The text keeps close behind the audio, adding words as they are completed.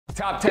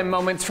Top 10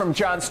 moments from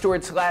Jon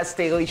Stewart's last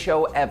Daily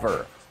Show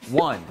ever.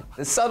 1.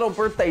 The subtle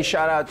birthday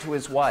shout out to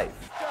his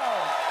wife.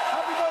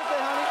 Happy birthday,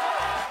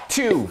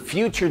 honey. 2.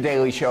 Future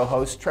Daily Show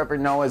host Trevor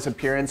Noah's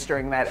appearance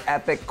during that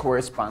epic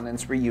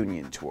correspondence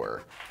reunion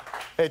tour.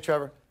 Hey,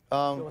 Trevor.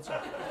 What's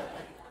up?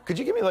 Could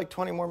you give me like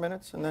 20 more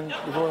minutes and then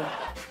before?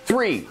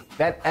 3.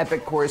 That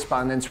epic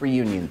correspondence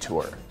reunion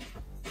tour.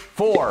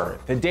 4.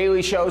 The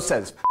Daily Show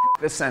says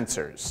F the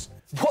censors.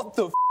 What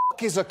the f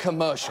is a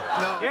commercial?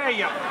 No. Yeah,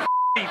 you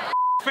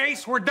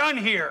face, we're done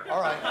here. All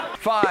right.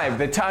 5.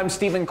 The time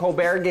Stephen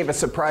Colbert gave a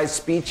surprise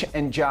speech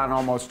and Jon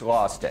almost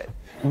lost it.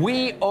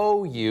 We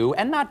owe you,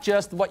 and not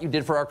just what you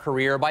did for our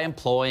career by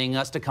employing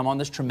us to come on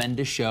this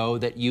tremendous show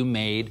that you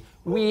made.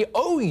 We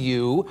owe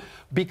you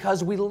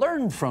because we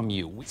learned from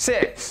you.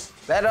 6.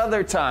 That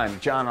other time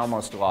Jon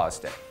almost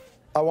lost it.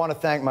 I want to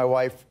thank my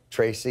wife,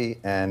 Tracy,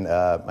 and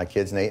my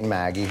kids, Nate and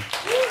Maggie,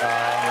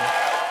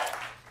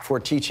 for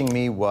teaching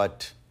me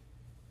what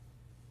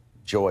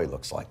joy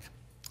looks like.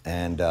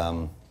 And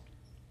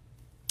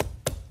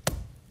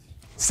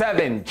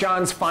 7.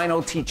 Jon's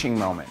final teaching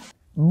moment.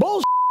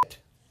 bullshit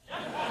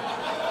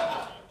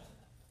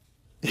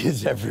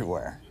is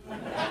everywhere.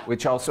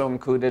 Which also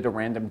included a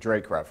random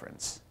Drake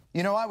reference.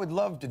 You know, I would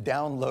love to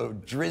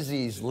download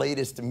Drizzy's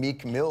latest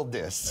Meek Mill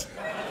diss.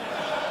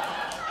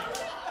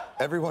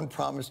 Everyone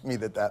promised me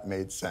that that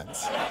made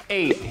sense.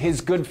 8.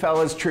 His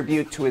Goodfellas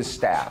tribute to his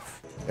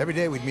staff. Every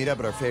day we'd meet up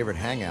at our favorite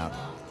hangout,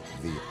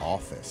 the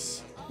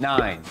office.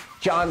 9.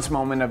 Jon's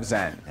moment of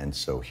zen. And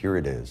so here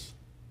it is,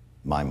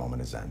 my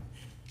moment of zen.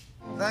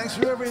 Thanks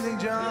for everything,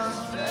 Jon.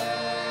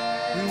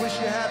 We wish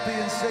you happy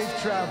and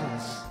safe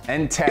travels.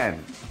 And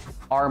 10.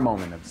 Our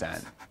moment of zen.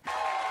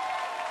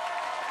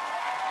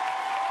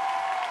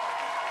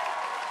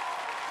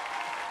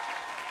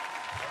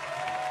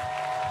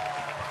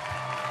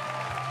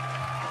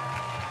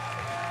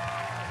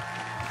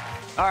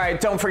 All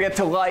right, don't forget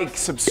to like,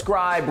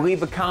 subscribe,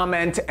 leave a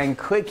comment, and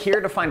click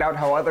here to find out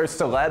how other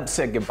celebs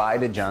said goodbye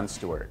to Jon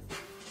Stewart.